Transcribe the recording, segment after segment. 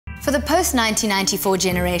For the post-1994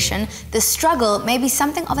 generation, the struggle may be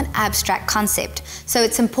something of an abstract concept, so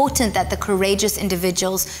it's important that the courageous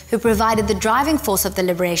individuals who provided the driving force of the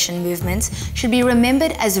liberation movements should be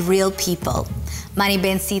remembered as real people.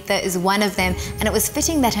 Manibhen Sita is one of them, and it was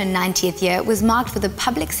fitting that her 90th year was marked with a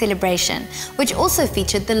public celebration, which also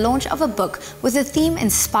featured the launch of a book with a theme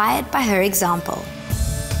inspired by her example.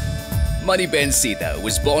 Manibhen Sita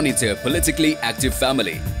was born into a politically active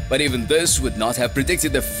family, but even this would not have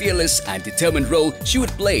predicted the fearless and determined role she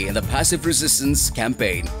would play in the passive resistance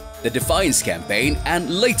campaign, the Defiance campaign, and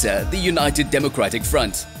later the United Democratic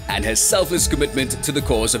Front. And her selfless commitment to the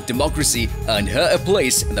cause of democracy earned her a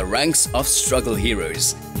place in the ranks of struggle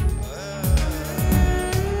heroes.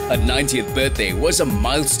 Her 90th birthday was a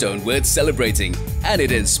milestone worth celebrating, and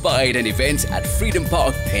it inspired an event at Freedom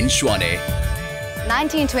Park, Penshwane.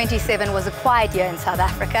 1927 was a quiet year in South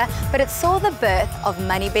Africa, but it saw the birth of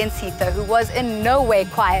Manibhen Sita, who was in no way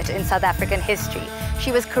quiet in South African history.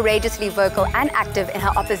 She was courageously vocal and active in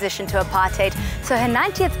her opposition to apartheid, so her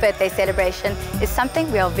 90th birthday celebration is something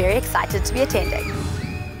we are very excited to be attending.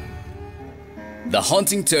 The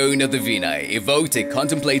haunting tone of the Veena evoked a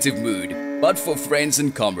contemplative mood, but for friends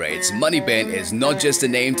and comrades, Manibhen is not just a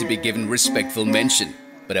name to be given respectful mention,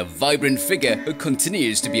 but a vibrant figure who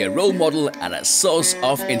continues to be a role model and a source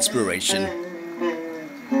of inspiration.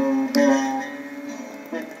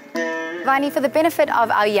 Vani, for the benefit of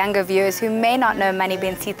our younger viewers who may not know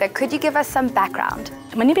Manibhen Sita, could you give us some background?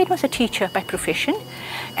 Manibhen was a teacher by profession,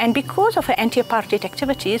 and because of her anti-apartheid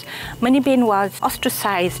activities, Manibhen was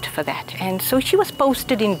ostracized for that. And so she was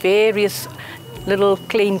posted in various little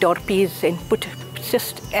klein dorpies and put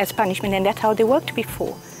just as punishment, and that's how they worked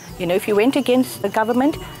before. You know, if you went against the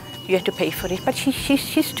government, you had to pay for it. But she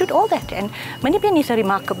stood all that. And Manibhen is a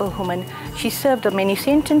remarkable woman. She served many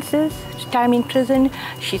sentences, time in prison.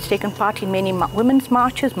 She's taken part in many women's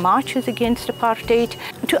marches against apartheid.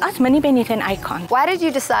 To us, Manibhen is an icon. Why did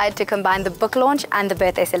you decide to combine the book launch and the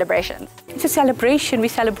birthday celebrations? It's a celebration. We're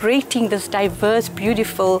celebrating this diverse,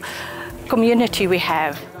 beautiful community we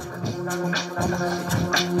have.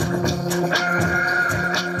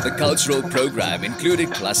 The cultural program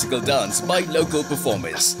included classical dance by local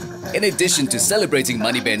performers. In addition to celebrating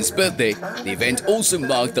Manibhen's birthday, the event also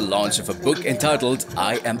marked the launch of a book entitled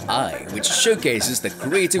I Am I, which showcases the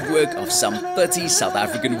creative work of some 30 South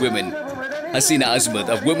African women. Hasina Azmud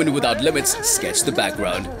of Women Without Limits sketched the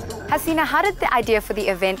background. Hasina, how did the idea for the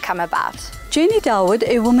event come about? Jenny Dawood,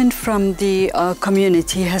 a woman from the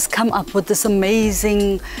community, has come up with this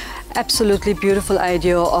amazing, absolutely beautiful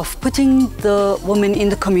idea of putting the women in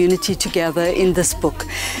the community together in this book.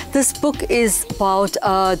 This book is about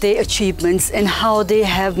their achievements and how they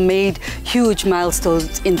have made huge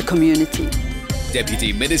milestones in the community.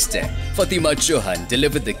 Deputy Minister Fatima Chauhan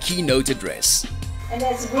delivered the keynote address. And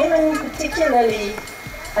as women particularly,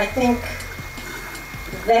 I think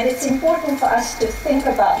that it's important for us to think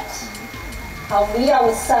about how we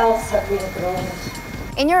ourselves have been groomed.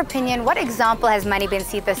 In your opinion, what example has Manibhen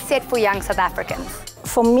Sita set for young South Africans?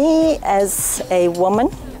 For me, as a woman,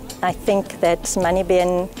 I think that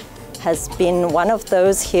Manibhen has been one of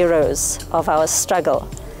those heroes of our struggle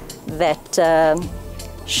that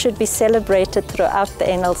should be celebrated throughout the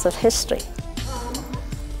annals of history.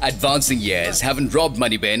 Advancing years haven't robbed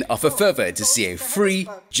Manibhen of a fervour to see a free,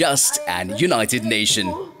 just and united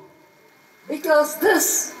nation. Because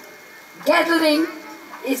this gathering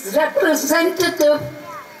is representative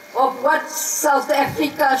of what South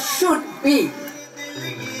Africa should be.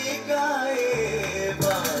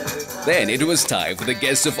 Then it was time for the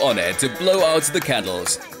guests of honour to blow out the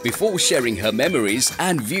candles before sharing her memories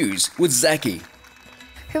and views with Zaki.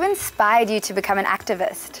 Who inspired you to become an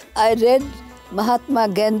activist? I read Mahatma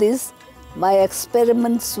Gandhi's My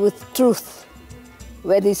Experiments with Truth,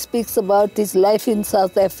 where he speaks about his life in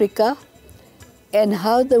South Africa and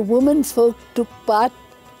how the women folk took part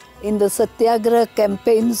in the Satyagraha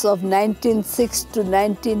campaigns of 1906 to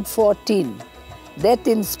 1914. That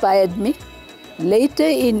inspired me. Later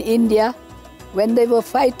in India, when they were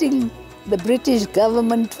fighting the British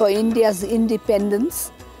government for India's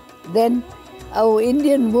independence, then our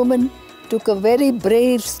Indian women took a very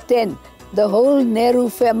brave stand. The whole Nehru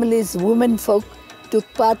family's women folk took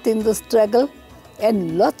part in the struggle,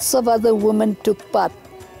 and lots of other women took part.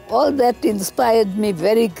 All that inspired me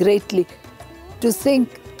very greatly to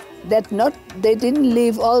think that they didn't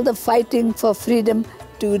leave all the fighting for freedom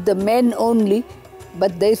to the men only,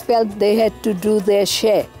 but they felt they had to do their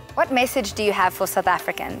share. What message do you have for South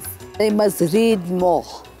Africans? They must read more.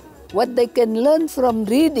 What they can learn from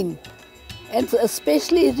reading, and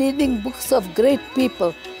especially reading books of great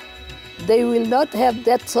people, They will not have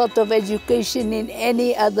that sort of education in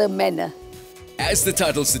any other manner. As the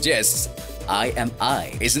title suggests, I Am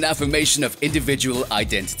I is an affirmation of individual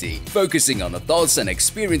identity, focusing on the thoughts and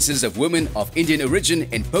experiences of women of Indian origin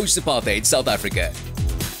in post-apartheid South Africa.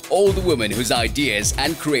 All the women whose ideas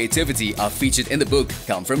and creativity are featured in the book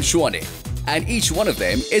come from Shwane, and each one of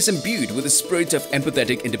them is imbued with a spirit of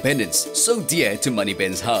empathetic independence so dear to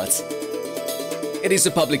Manibhen's heart. It is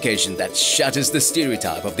a publication that shatters the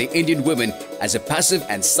stereotype of the Indian woman as a passive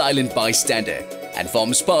and silent bystander and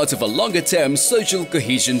forms part of a longer-term social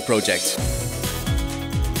cohesion project.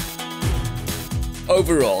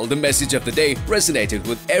 Overall, the message of the day resonated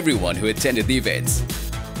with everyone who attended the event.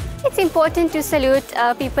 It's important to salute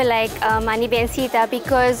people like Manibhen Sita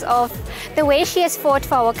because of the way she has fought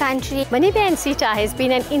for our country. Manibhen Sita has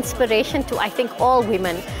been an inspiration to, I think, all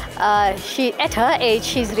women. At her age,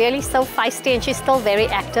 she's really so feisty and she's still very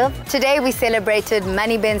active. Today we celebrated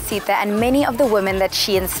Manibhen Sita and many of the women that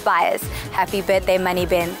she inspires. Happy birthday,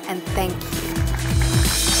 Manibhen, and thank you.